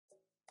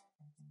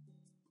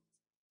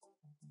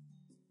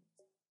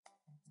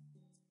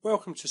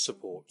Welcome to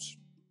support.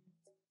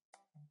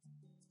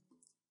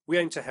 We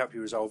aim to help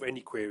you resolve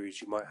any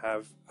queries you might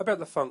have about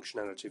the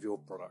functionality of your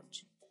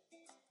product.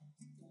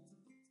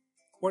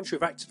 Once you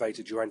have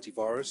activated your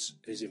antivirus,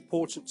 it is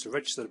important to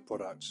register the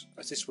product,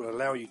 as this will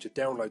allow you to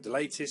download the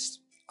latest,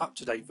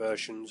 up-to-date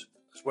versions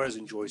as well as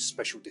enjoy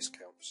special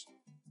discounts.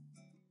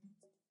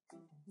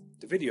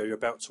 The video you're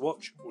about to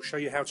watch will show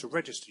you how to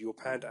register your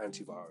Panda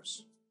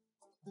antivirus.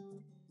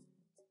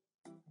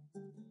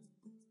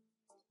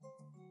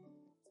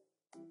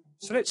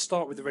 So let's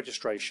start with the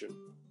registration.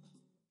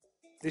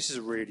 This is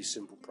a really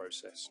simple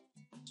process.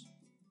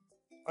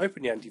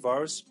 Open the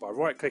antivirus by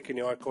right-clicking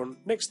the icon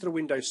next to the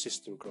Windows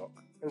system clock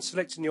and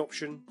selecting the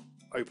option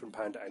Open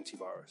Panda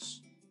Antivirus.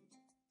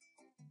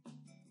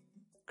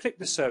 Click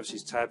the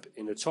Services tab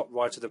in the top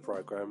right of the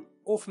program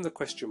or from the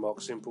question mark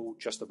symbol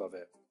just above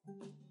it.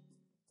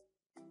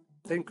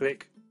 Then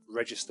click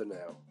Register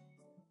Now.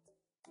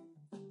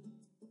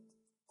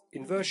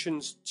 In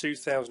versions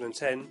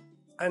 2010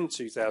 and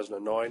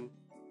 2009,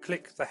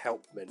 click the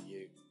Help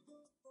menu.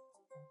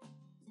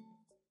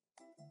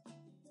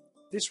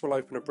 This will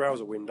open a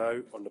browser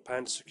window on the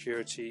Panda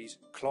Security's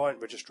client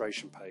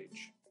registration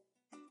page.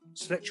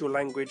 Select your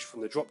language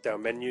from the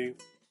drop-down menu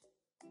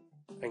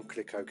and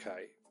click OK.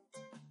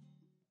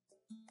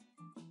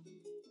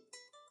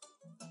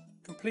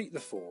 Complete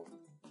the form,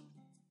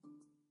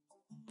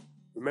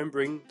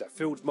 remembering that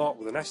fields marked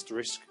with an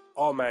asterisk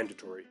are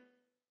mandatory.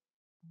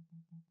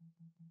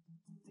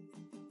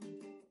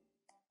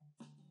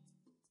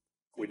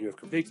 When you have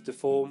completed the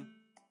form,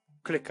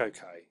 click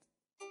OK.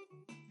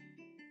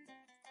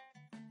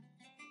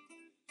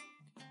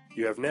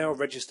 You have now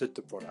registered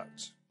the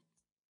product.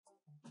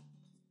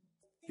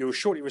 You will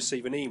shortly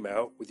receive an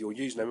email with your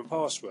username and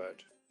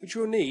password, which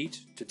you will need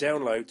to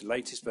download the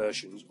latest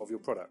versions of your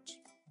product.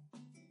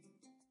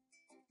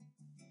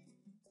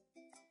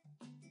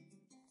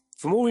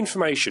 For more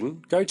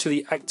information, go to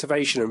the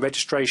Activation and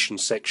Registration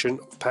section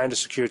of Panda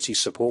Security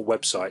Support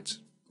website.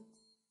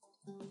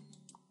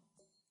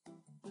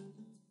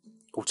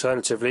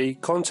 Alternatively,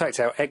 contact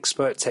our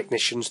expert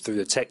technicians through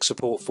the Tech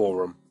Support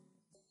Forum.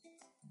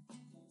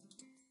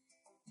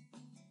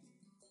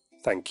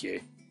 Thank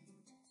you.